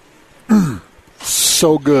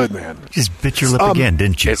 So good, man. Just bit your lip again,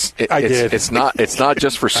 didn't you? I did. It's not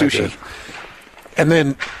just for sushi. And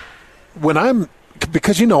then when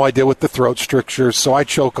because I deal with the throat strictures, so I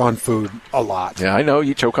choke on food a lot. Yeah, I know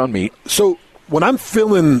you choke on meat. So when I'm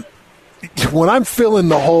filling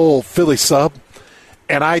the whole Philly sub,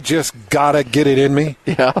 and I just gotta get it in me,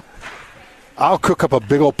 I'll cook up a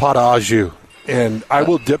big old pot of au jus, and I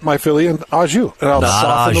will dip my Philly in au jus, and I'll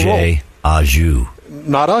soften the roll. Au jus.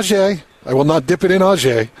 Not au jus. I will not dip it in au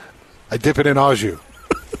jus. I dip it in au jus.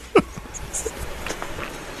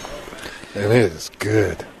 And it is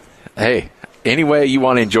good. Hey, any way you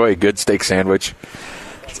want to enjoy a good steak sandwich,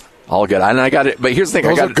 all good. And I got it. But here's the thing.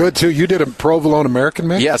 Those are good, too. You did a provolone American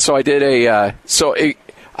mix? Yeah, so I did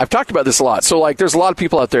I've talked about this a lot. So, like, there's a lot of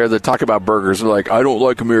people out there that talk about burgers. They're like, I don't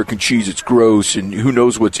like American cheese. It's gross, and who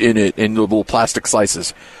knows what's in it, and the little plastic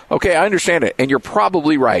slices. Okay, I understand it, and you're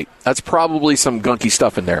probably right. That's probably some gunky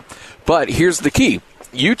stuff in there. But here's the key.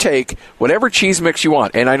 You take whatever cheese mix you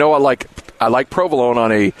want, and I know I like provolone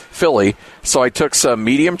on a Philly, so I took some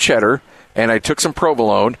medium cheddar, and I took some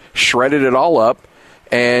provolone, shredded it all up,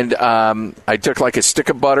 and I took like a stick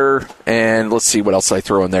of butter, and let's see what else I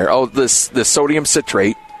throw in there. Oh, the sodium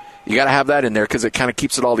citrate. You got to have that in there because it kind of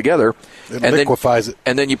keeps it all together. It liquefies it.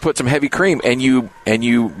 And then you put some heavy cream, and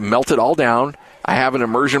you melt it all down. I have an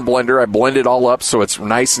immersion blender. I blend it all up so it's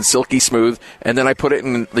nice and silky smooth, and then I put it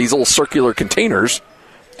in these little circular containers,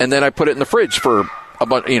 and then I put it in the fridge for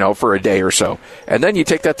a day or so. And then you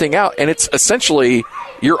take that thing out, and it's essentially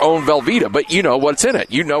your own Velveeta, but you know what's in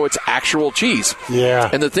it. You know it's actual cheese. Yeah.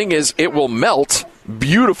 And the thing is, it will melt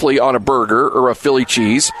beautifully on a burger or a Philly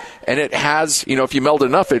cheese, and it has, if you melt it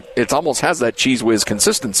enough, it almost has that Cheese Whiz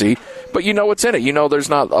consistency, but you know what's in it. You know there's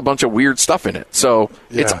not a bunch of weird stuff in it. So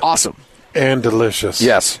It's awesome. And delicious.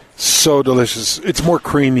 Yes. So delicious. It's more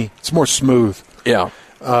creamy. It's more smooth. Yeah.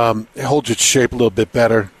 It holds its shape a little bit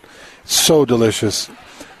better. So delicious.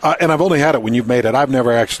 And I've only had it when you've made it. I've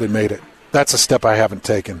never actually made it. That's a step I haven't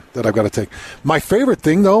taken that I've got to take. My favorite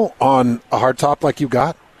thing, though, on a hardtop like you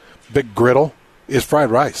got, big griddle, is fried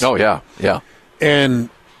rice. Oh, yeah. Yeah. And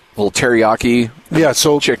a little teriyaki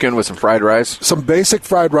chicken with some fried rice. Some basic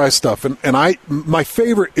fried rice stuff. And my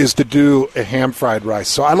favorite is to do a ham fried rice.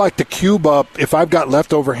 So I like to cube up, if I've got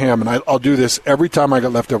leftover ham, and I'll do this every time I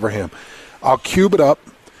got leftover ham, I'll cube it up,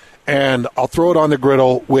 and I'll throw it on the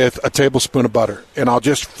griddle with a tablespoon of butter, and I'll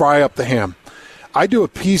just fry up the ham. I do a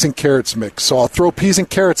peas and carrots mix, so I'll throw peas and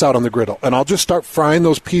carrots out on the griddle, and I'll just start frying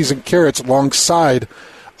those peas and carrots alongside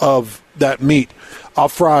of that meat. I'll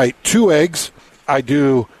fry 2 eggs. I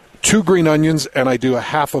do 2 green onions, and I do a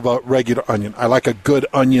half of a regular onion. I like a good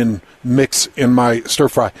onion mix in my stir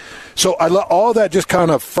fry. So I let all that just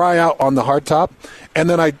kind of fry out on the hardtop, and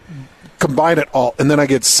then I combine it all, and then I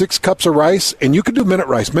get 6 cups of rice, and you can do minute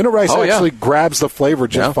rice. Minute rice actually grabs the flavor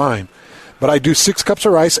just fine. But I do 6 cups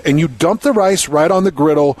of rice, and you dump the rice right on the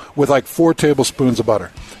griddle with like 4 tablespoons of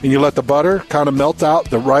butter. And you let the butter kind of melt out.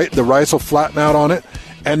 The rice will flatten out on it.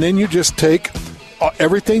 And then you just take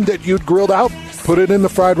everything that you'd grilled out, put it in the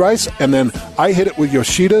fried rice, and then I hit it with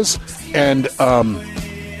Yoshidas and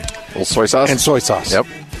little soy sauce. And soy sauce. Yep.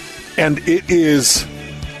 And it is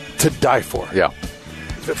to die for. Yeah.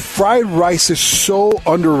 Fried rice is so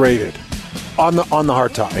underrated on the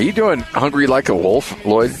hardtop. Are you doing Hungry Like a Wolf,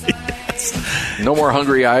 Lloyd? No more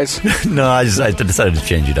hungry eyes? No, I decided to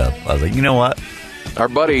change it up. I was like, you know what? Our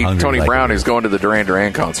buddy Tony Brown is going to the Duran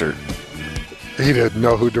Duran concert. He didn't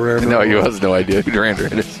know who Duran Duran was. No, he has no idea who Duran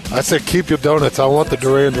Duran is. I said, keep your donuts. I want the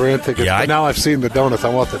Duran Duran tickets. Yeah, but now I've seen the donuts. I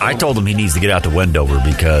want the donuts. I told him he needs to get out to Wendover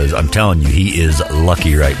because I'm telling you, he is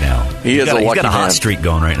lucky right now. He's got a hot streak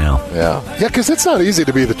going right now. Yeah. Yeah, because it's not easy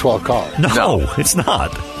to be the 12 caller. No, it's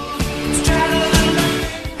not.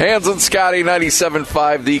 Hans and Scotty,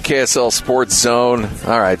 97.5, the KSL Sports Zone.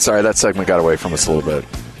 All right, sorry, that segment got away from us a little bit.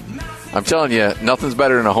 I'm telling you, nothing's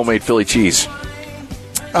better than a homemade Philly cheese.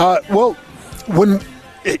 Well, when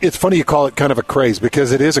It's funny you call it kind of a craze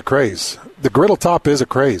because it is a craze. The griddle top is a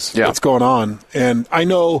craze. Yeah. What's going on? And I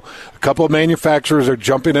know a couple of manufacturers are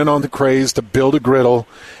jumping in on the craze to build a griddle,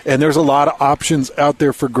 and there's a lot of options out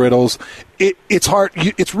there for griddles. It's hard.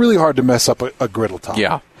 It's really hard to mess up a griddle top.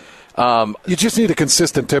 Yeah. You just need a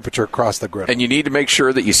consistent temperature across the griddle. And you need to make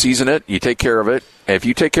sure that you season it, you take care of it. If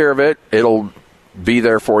you take care of it, it'll be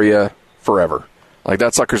there for you forever. Like,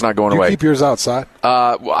 that sucker's not going away. You keep yours outside?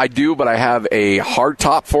 I do, but I have a hard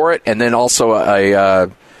top for it, and then also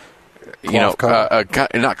not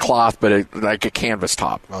cloth, but like a canvas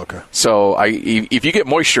top. Okay. So if you get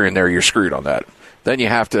moisture in there, you're screwed on that. Then you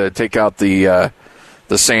have to take out the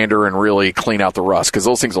sander and really clean out the rust, because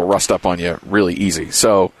those things will rust up on you really easy.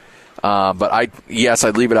 So, but I'd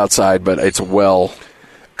leave it outside, but it's well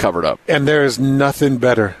covered up. And there is nothing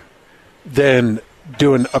better than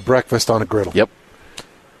doing a breakfast on a griddle. Yep.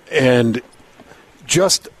 And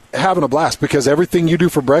just having a blast, because everything you do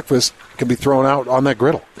for breakfast can be thrown out on that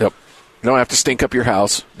griddle. Yep. You don't have to stink up your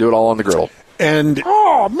house. Do it all on the griddle. And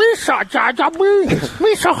me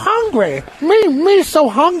so hungry. Me so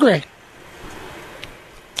hungry.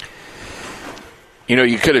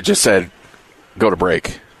 You could have just said, go to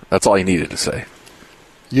break. That's all you needed to say.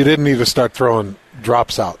 You didn't need to start throwing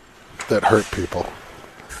drops out that hurt people.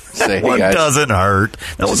 Say, hey, what guys. doesn't hurt?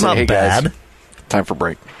 That was not hey, bad. Guys, time for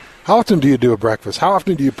break. How often do you do a breakfast? How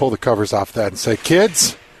often do you pull the covers off that and say,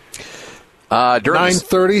 kids,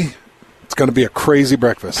 9:30, it's going to be a crazy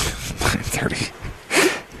breakfast.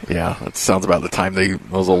 9:30. Yeah, that sounds about the time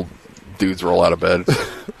those old dudes roll out of bed.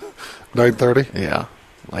 9:30? Yeah.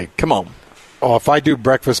 Like, come on. Oh, if I do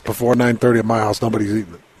breakfast before 9:30 at my house, nobody's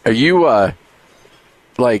eating it. Are you, I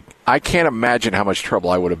can't imagine how much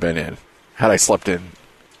trouble I would have been in had I slept in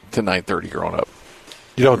to 9:30 growing up.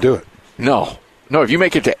 You don't do it? No, if you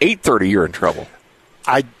make it to 8:30, you're in trouble.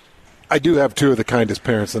 I do have two of the kindest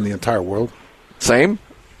parents in the entire world. Same?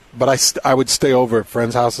 But I would stay over at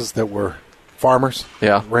friends' houses that were farmers,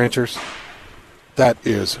 ranchers. That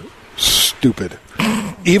is stupid.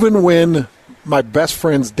 Even when my best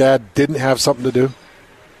friend's dad didn't have something to do,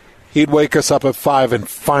 he'd wake us up at 5 and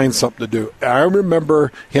find something to do. And I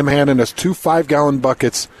remember him handing us 2 5-gallon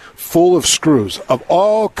buckets full of screws of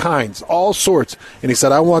all kinds, all sorts. And he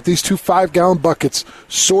said, I want these 2 5-gallon buckets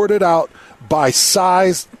sorted out by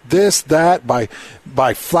size, this, that, by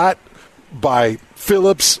flat, by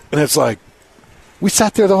Phillips. And it's like, we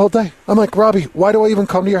sat there the whole day. I'm like, Robbie, why do I even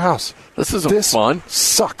come to your house? This isn't fun.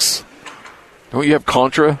 Sucks. Don't you have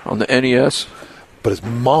Contra on the NES? But his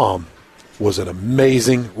mom was an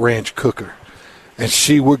amazing ranch cooker. And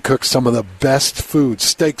she would cook some of the best food.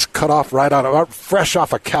 Steaks cut off fresh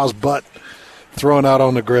off a cow's butt, thrown out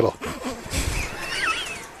on the griddle.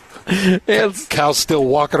 Cow's still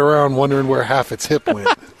walking around wondering where half its hip went.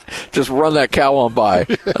 Just run that cow on by.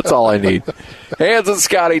 That's all I need. Hans and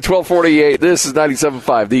Scotty, 1248. This is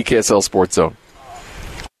 97.5, the KSL Sports Zone.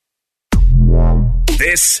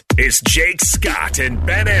 This is Jake Scott and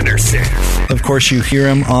Ben Anderson. Of course, you hear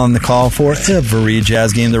him on the call for every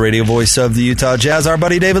Jazz game, the radio voice of the Utah Jazz, our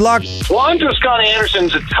buddy David Locke. Well, Andre Scott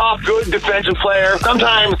Anderson's a top good defensive player.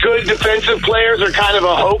 Sometimes good defensive players are kind of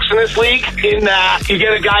a hoax in this league, in that you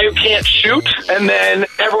get a guy who can't shoot, and then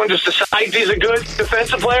everyone just decides he's a good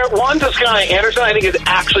defensive player. Andre Scott Anderson, I think, is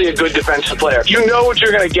actually a good defensive player. You know what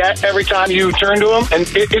you're going to get every time you turn to him,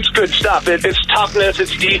 and it's good stuff. It's toughness,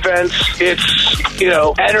 it's defense, it's,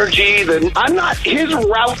 energy. His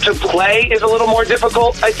route to play is a little more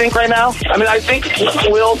difficult, I think, right now. I mean, I think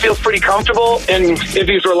Will feels pretty comfortable, and if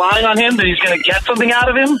he's relying on him, then he's going to get something out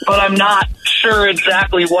of him, but I'm not sure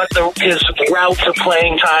exactly what his route to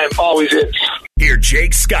playing time always is. Hear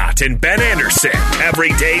Jake Scott and Ben Anderson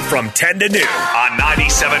every day from 10 to noon on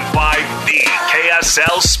 97.5 The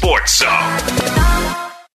KSL Sports Zone.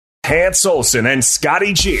 Hans Olsen and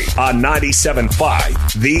Scotty G on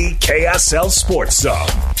 97.5 The KSL Sports Zone.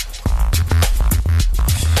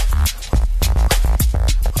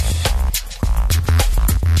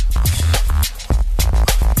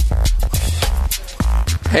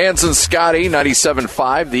 Hans and Scotty,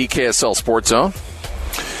 97.5 The KSL Sports Zone.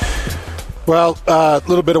 Well, a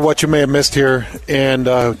little bit of what you may have missed here, and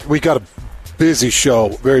we got a busy show,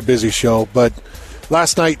 very busy show, but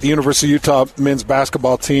last night, the University of Utah men's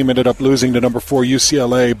basketball team ended up losing to number 4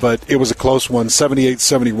 UCLA, but it was a close one,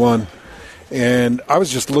 78-71. And I was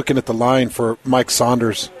just looking at the line for Mike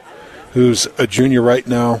Saunders, who's a junior right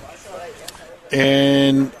now.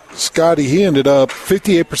 And Scotty, he ended up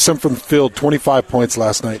 58% from the field, 25 points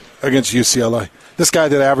last night against UCLA. This guy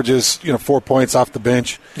that averages, 4 points off the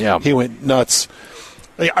bench, he went nuts.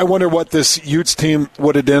 I wonder what this Utes team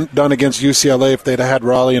would have done against UCLA if they'd had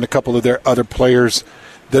Raleigh and a couple of their other players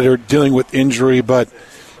that are dealing with injury, but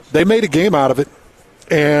they made a game out of it.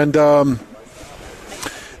 And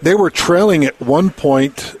they were trailing at one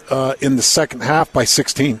point in the second half by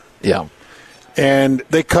 16. Yeah. And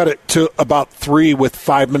they cut it to about 3 with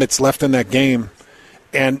 5 minutes left in that game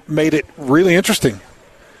and made it really interesting,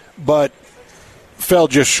 but fell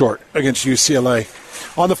just short against UCLA.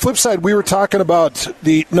 On the flip side, we were talking about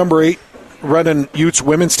the number 8 Renan Utes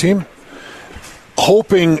women's team,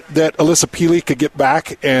 hoping that Alyssa Peely could get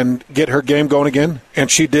back and get her game going again,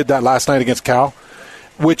 and she did that last night against Cal,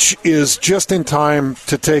 which is just in time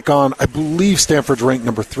to take on, I believe Stanford's ranked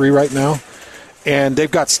number 3 right now, and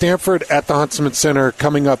they've got Stanford at the Huntsman Center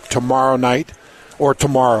coming up tomorrow night, or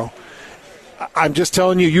tomorrow. I'm just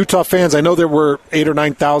telling you, Utah fans, I know there were 8,000 or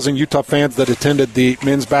 9,000 Utah fans that attended the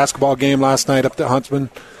men's basketball game last night up at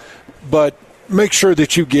Huntsman, but make sure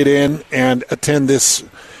that you get in and attend this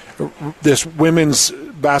women's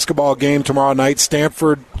basketball game tomorrow night.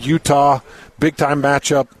 Stanford, Utah, big-time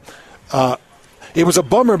matchup. It was a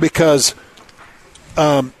bummer because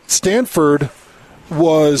Stanford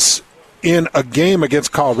was in a game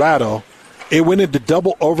against Colorado. It went into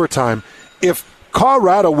double overtime. If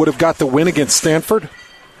Colorado would have got the win against Stanford,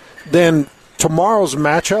 then tomorrow's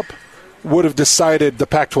matchup would have decided the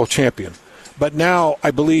Pac-12 champion. But now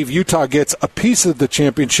I believe Utah gets a piece of the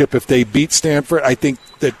championship if they beat Stanford. I think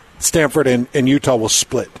that Stanford and Utah will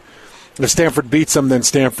split. If Stanford beats them, then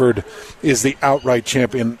Stanford is the outright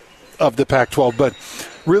champion of the Pac-12. But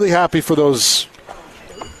really happy for those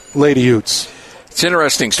Lady Utes. It's an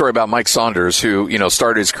interesting story about Mike Saunders, who,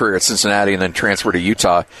 started his career at Cincinnati and then transferred to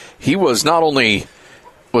Utah. He was not only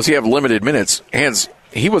was he have limited minutes,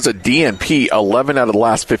 he was a DNP 11 out of the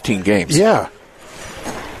last 15 games. Yeah.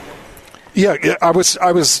 Yeah, I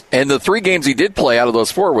was. And the 3 games he did play out of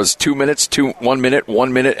those 4 was 2 minutes, 1 minute,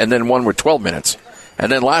 1 minute, and then one with 12 minutes.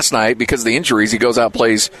 And then last night, because of the injuries, he goes out,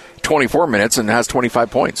 plays 24 minutes, and has 25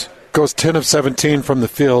 points. Goes 10 of 17 from the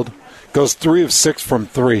field. Goes 3 of 6 from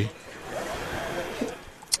 3.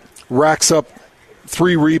 Racks up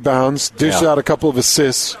 3 rebounds, dishes out a couple of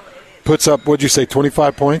assists, puts up,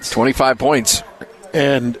 25 points? 25 points.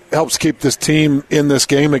 And helps keep this team in this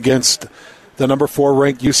game against the number 4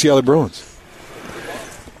 ranked UCLA Bruins.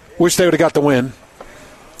 Wish they would have got the win.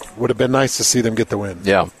 Would have been nice to see them get the win.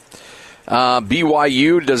 Yeah.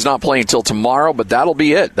 BYU does not play until tomorrow, but that'll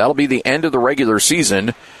be it. That'll be the end of the regular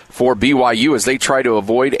season for BYU as they try to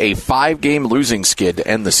avoid a 5-game losing skid to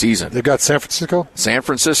end the season. They've got San Francisco? San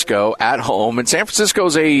Francisco at home, and San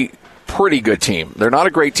Francisco's a pretty good team. They're not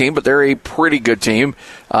a great team, but they're a pretty good team.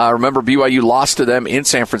 Remember, BYU lost to them in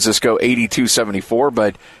San Francisco 82-74,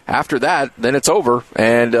 but after that, then it's over,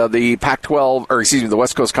 and the the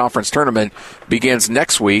West Coast Conference Tournament begins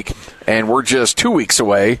next week, and we're just 2 weeks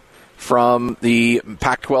away from the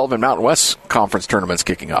Pac-12 and Mountain West Conference tournaments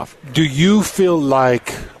kicking off. Do you feel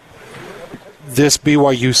like this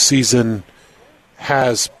BYU season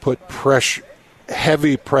has put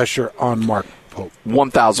heavy pressure on Mark Pope?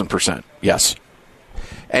 1,000%, yes.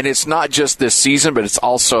 And it's not just this season, but it's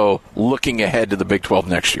also looking ahead to the Big 12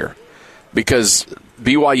 next year, because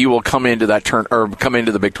BYU will come into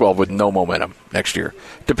the Big 12 with no momentum next year.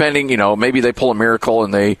 Depending, maybe they pull a miracle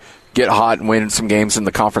and they get hot and win some games in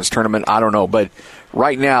the conference tournament. I don't know. But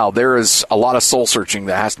right now, there is a lot of soul-searching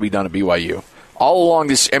that has to be done at BYU.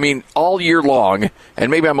 All year long, and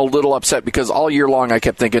maybe I'm a little upset because all year long I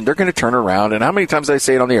kept thinking they're going to turn around. And how many times did I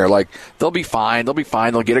say it on the air? Like, they'll be fine,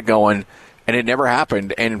 they'll get it going. And it never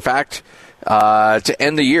happened. And in fact, to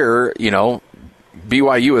end the year,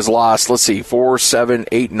 BYU has lost, 4, 7,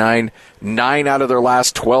 8, 9 out of their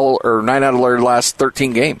last 12 or 9 out of their last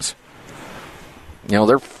 13 games. They're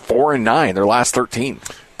 4-9 their last 13.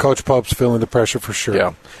 Coach Pope's feeling the pressure for sure.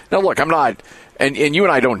 Yeah. Now, look, I'm not, and you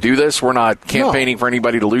and I don't do this. We're not campaigning for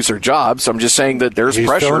anybody to lose their jobs. I'm just saying that there's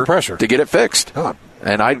pressure to get it fixed. Oh.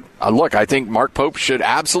 And I think Mark Pope should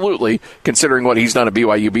absolutely, considering what he's done at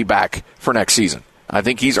BYU, be back for next season. I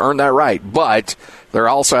think he's earned that right. But there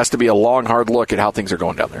also has to be a long, hard look at how things are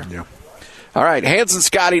going down there. Yeah. All right, Hans and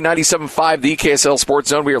Scotty, 97.5, the KSL Sports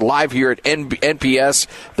Zone. We are live here at NPS,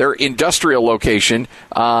 their industrial location,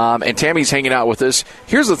 and Tammy's hanging out with us.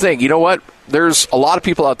 Here's the thing. You know what? There's a lot of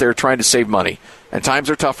people out there trying to save money, and times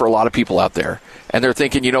are tough for a lot of people out there. And they're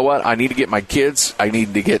thinking, you know what? I need to get my kids. I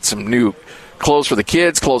need to get some new clothes for the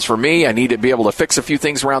kids, clothes for me. I need to be able to fix a few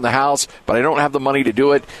things around the house, but I don't have the money to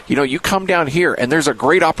do it. You come down here, and there's a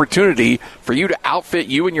great opportunity for you to outfit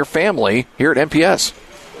you and your family here at NPS.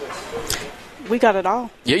 We got it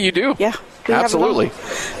all. Yeah, you do. Yeah, absolutely.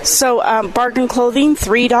 So bargain clothing,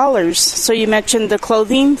 $3. So you mentioned the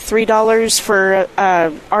clothing, $3 for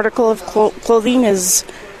article of clothing is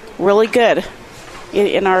really good.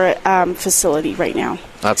 in our facility right now.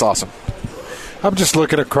 That's awesome. I'm just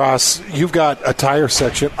looking across. You've got a tire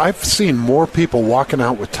section. I've seen more people walking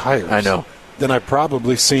out with tires. I know. Than I've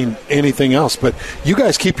probably seen anything else. But you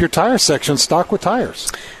guys keep your tire section stocked with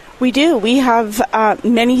tires. We do. We have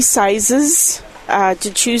many sizes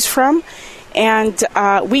to choose from, and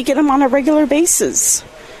we get them on a regular basis.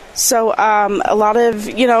 So a lot of,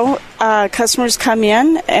 customers come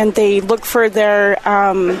in and they look for their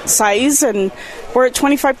size, and we're at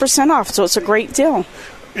 25% off, so it's a great deal.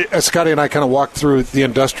 Scotty and I kind of walked through the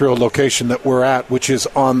industrial location that we're at, which is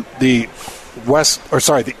on the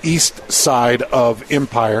the east side of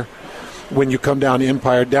Empire. When you come down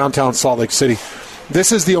Empire, downtown Salt Lake City,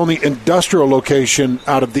 this is the only industrial location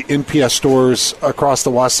out of the NPS stores across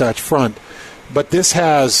the Wasatch Front. But this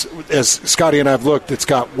has, as Scotty and I have looked, it's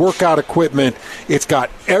got workout equipment. It's got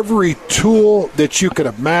every tool that you could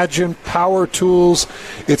imagine, power tools.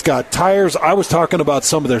 It's got tires. I was talking about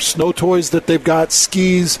some of their snow toys that they've got,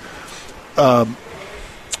 skis,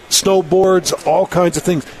 snowboards, all kinds of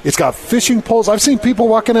things. It's got fishing poles. I've seen people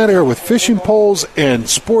walking out here with fishing poles and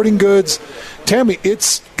sporting goods. Tammy,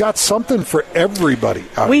 it's got something for everybody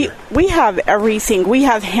out here. We have everything. We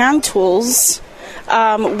have hand tools.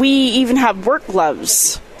 We even have work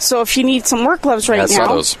gloves. So if you need some work gloves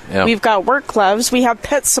now, we've got work gloves. We have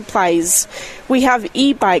pet supplies. We have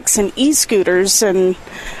e-bikes and e-scooters and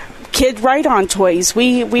kid ride-on toys.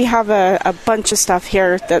 We have a bunch of stuff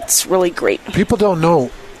here that's really great. People don't know.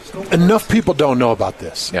 Enough people don't know about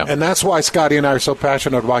this. Yeah. And that's why Scotty and I are so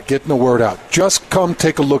passionate about getting the word out. Just come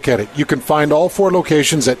take a look at it. You can find all 4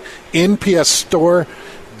 locations at npsstore.com,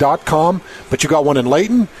 but you got one in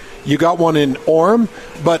Layton. You got one in Orem,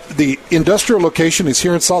 but the industrial location is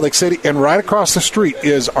here in Salt Lake City, and right across the street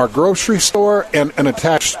is our grocery store and an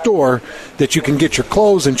attached store that you can get your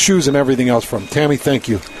clothes and shoes and everything else from. Tammy, thank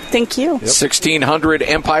you. Thank you. 1600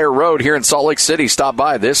 Empire Road here in Salt Lake City. Stop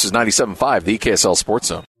by. This is 97.5, the KSL Sports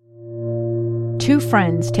Zone. 2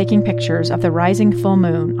 friends taking pictures of the rising full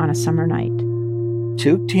moon on a summer night.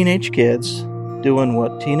 2 teenage kids doing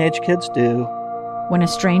what teenage kids do. When a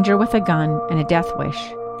stranger with a gun and a death wish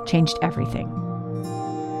changed everything.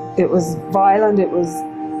 It was violent, it was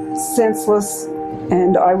senseless,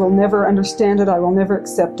 and I will never understand it, I will never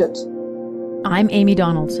accept it. I'm Amy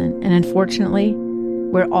Donaldson, and unfortunately,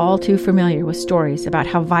 we're all too familiar with stories about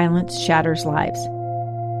how violence shatters lives.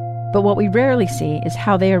 But what we rarely see is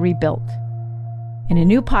how they are rebuilt. In a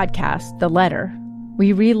new podcast, The Letter,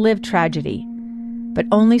 we relive tragedy, but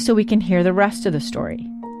only so we can hear the rest of the story.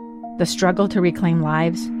 The struggle to reclaim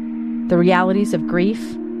lives, the realities of grief,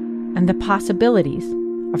 and the possibilities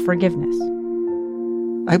of forgiveness.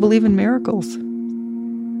 I believe in miracles.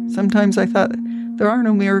 Sometimes I thought, there are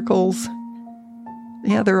no miracles.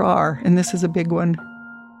 Yeah, there are, and this is a big one.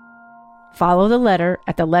 Follow The Letter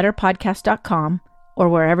at theletterpodcast.com or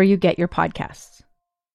wherever you get your podcasts.